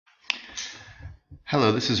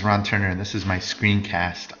Hello, this is Ron Turner, and this is my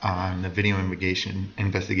screencast on the video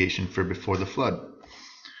investigation for Before the Flood.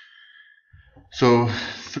 So,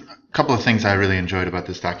 a couple of things I really enjoyed about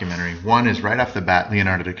this documentary. One is right off the bat,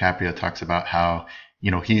 Leonardo DiCaprio talks about how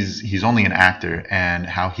he's only an actor and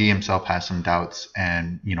how he himself has some doubts,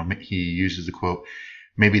 and he uses the quote,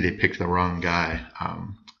 "Maybe they picked the wrong guy."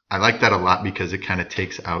 I like that a lot because it kind of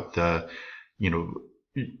takes out the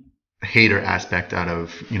hater aspect out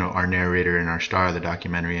of our narrator and our star of the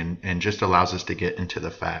documentary, and just allows us to get into the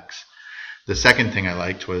facts. The second thing I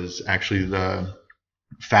liked was actually the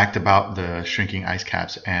fact about the shrinking ice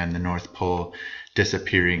caps and the North Pole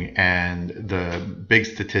disappearing, and the big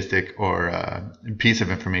statistic or piece of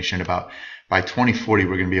information about by 2040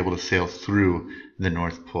 we're going to be able to sail through the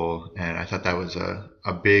North Pole. And I thought that was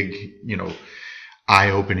a big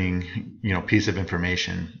eye-opening piece of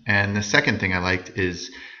information. And the second thing I liked is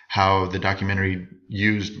how the documentary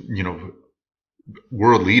used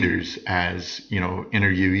world leaders as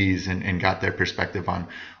interviewees, and got their perspective on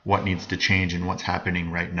what needs to change and what's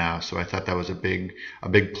happening right now. So I thought that was a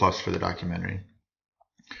big plus for the documentary.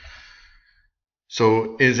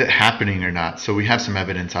 So is it happening or not? So we have some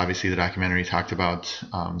evidence. Obviously, the documentary talked about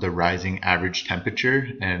the rising average temperature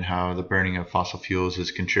and how the burning of fossil fuels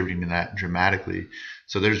is contributing to that dramatically.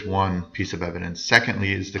 So there's one piece of evidence.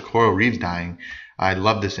 Secondly is the coral reefs dying. I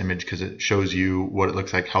love this image because it shows you what it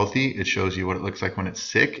looks like healthy, it shows you what it looks like when it's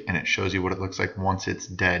sick, and it shows you what it looks like once it's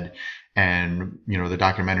dead. And the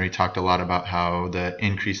documentary talked a lot about how the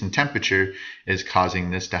increase in temperature is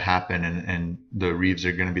causing this to happen, and the reefs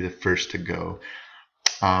are going to be the first to go.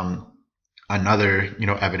 Another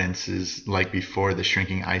evidence is like before, the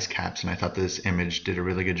shrinking ice caps, and I thought this image did a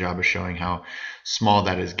really good job of showing how small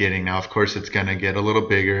that is getting. Now, of course, it's going to get a little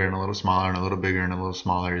bigger and a little smaller and a little bigger and a little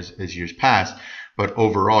smaller as years pass. But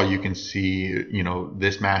overall, you can see,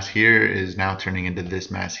 this mass here is now turning into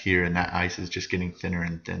this mass here, and that ice is just getting thinner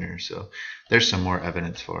and thinner. So there's some more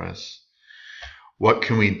evidence for us. What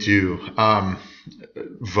can we do?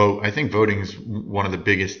 Vote. I think voting is one of the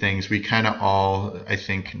biggest things. We kind of all, I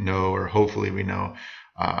think, know, or hopefully we know,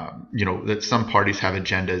 that some parties have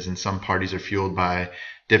agendas, and some parties are fueled by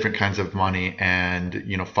different kinds of money, and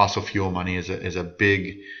fossil fuel money is a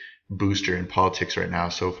big booster in politics right now.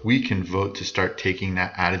 So if we can vote to start taking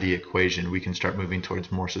that out of the equation, we can start moving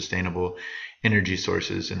towards more sustainable energy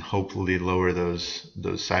sources and hopefully lower those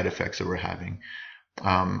side effects that we're having.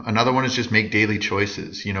 Another one is just make daily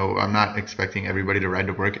choices. I'm not expecting everybody to ride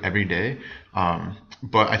to work every day,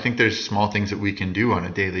 but I think there's small things that we can do on a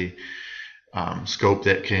daily scope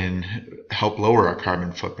that can help lower our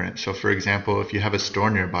carbon footprint. So for example, if you have a store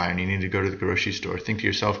nearby and you need to go to the grocery store, think to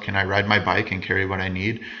yourself, can I ride my bike and carry what I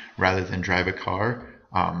need rather than drive a car?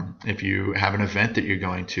 If you have an event that you're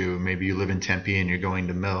going to, maybe you live in Tempe and you're going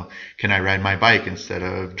to Mill, can I ride my bike instead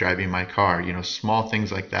of driving my car? Small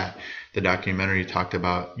things like that. The documentary talked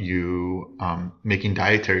about you making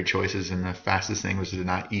dietary choices, and the fastest thing was to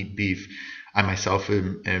not eat beef. I myself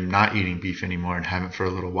am not eating beef anymore and haven't for a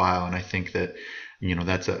little while, and I think that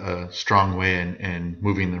that's a strong way and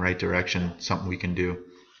moving in the right direction, something we can do.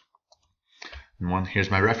 And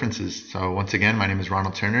here's my references. So once again, my name is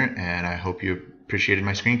Ronald Turner, and I hope you appreciated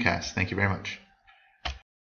my screencast. Thank you very much.